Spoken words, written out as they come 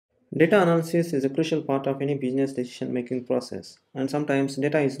Data analysis is a crucial part of any business decision making process, and sometimes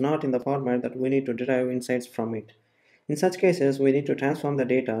data is not in the format that we need to derive insights from it. In such cases, we need to transform the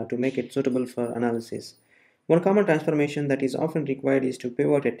data to make it suitable for analysis. One common transformation that is often required is to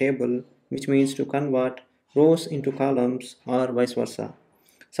pivot a table, which means to convert rows into columns or vice versa.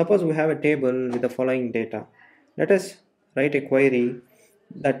 Suppose we have a table with the following data. Let us write a query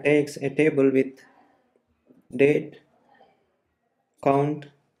that takes a table with date, count,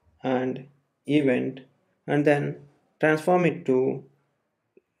 and event, and then transform it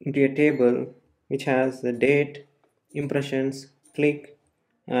into a table which has the date, impressions, click,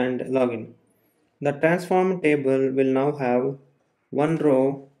 and login. The transform table will now have one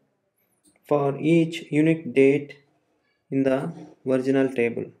row for each unique date in the original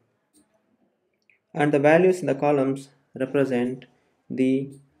table, and the values in the columns represent the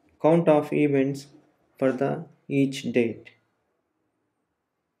count of events for the each date.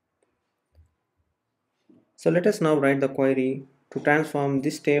 So let us now write the query to transform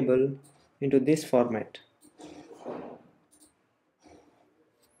this table into this format.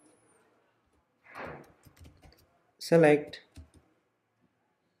 Select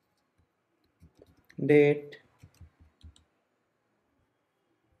date,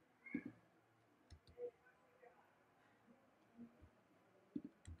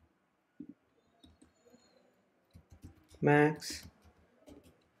 max.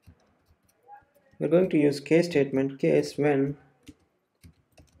 We're going to use case statement, case when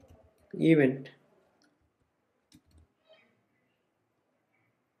event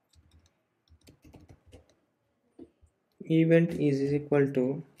is equal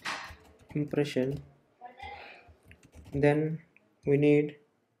to impression, then we need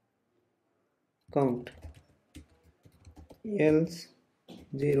count, else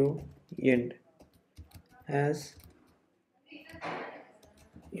 0 end as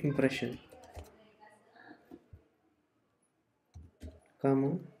impression,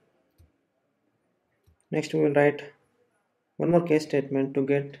 comma. Next we will write one more case statement to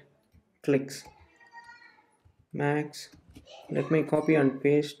get clicks, max. Let me copy and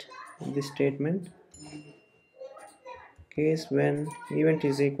paste this statement. Case when event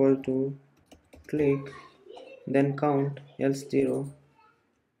is equal to click, then count, else 0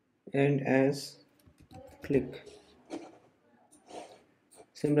 and as click.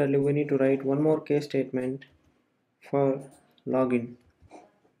 Similarly, we need to write one more case statement for login,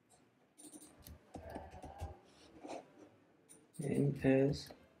 and as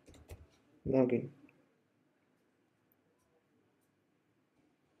login.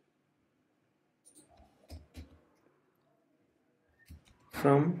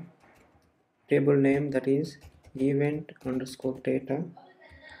 From table name, that is event underscore data,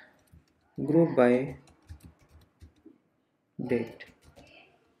 group by date.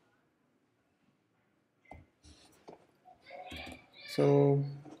 So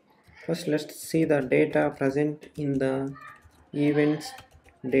first let's see the data present in the events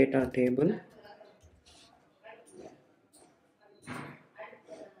data table.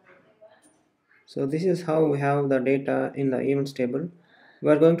 So this is how we have the data in the events table.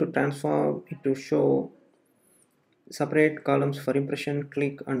 We are going to transform it to show separate columns for impression,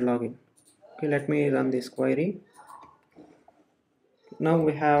 click, and login. Okay, let me run this query. Now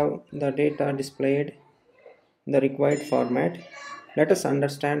we have the data displayed in the required format. Let us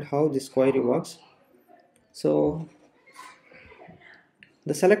understand how this query works. So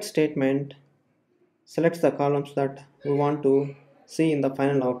the select statement selects the columns that we want to see in the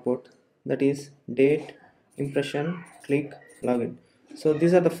final output, that is date, impression, click, login. So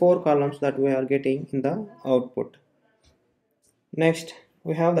these are the four columns that we are getting in the output. Next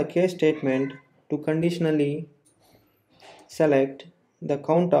we have the case statement to conditionally select the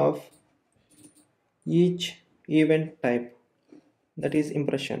count of each event type, that is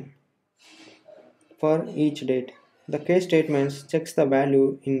impression, for each date. The case statement checks the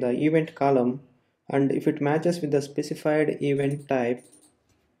value in the event column, and if it matches with the specified event type,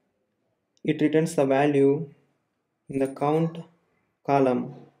 it returns the value in the count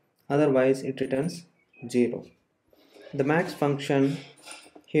column, otherwise it returns 0. The max function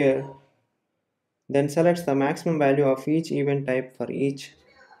here then selects the maximum value of each event type for each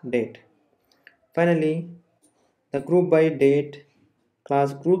date. Finally, the group by date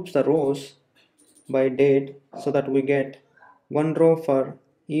class groups the rows by date so that we get one row for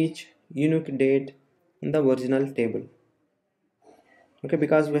each unique date in the original table. Okay,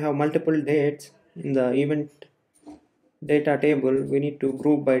 because we have multiple dates in the event data table, we need to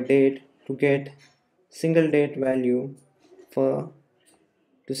group by date to get single date value for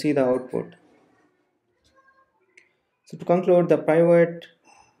to see the output. So to conclude, the pivot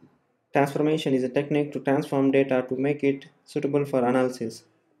Transformation is a technique to transform data to make it suitable for analysis.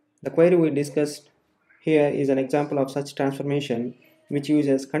 The query we discussed here is an example of such transformation, which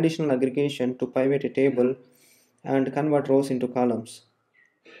uses conditional aggregation to pivot a table and convert rows into columns.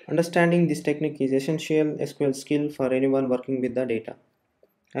 Understanding this technique is essential SQL skill for anyone working with the data.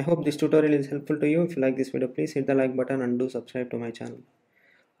 I hope this tutorial is helpful to you. If you like this video, please hit the like button and do subscribe to my channel.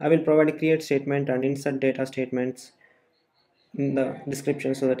 I will provide a create statement and insert data statements in the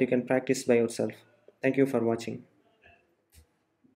description so that you can practice by yourself. Thank you for watching.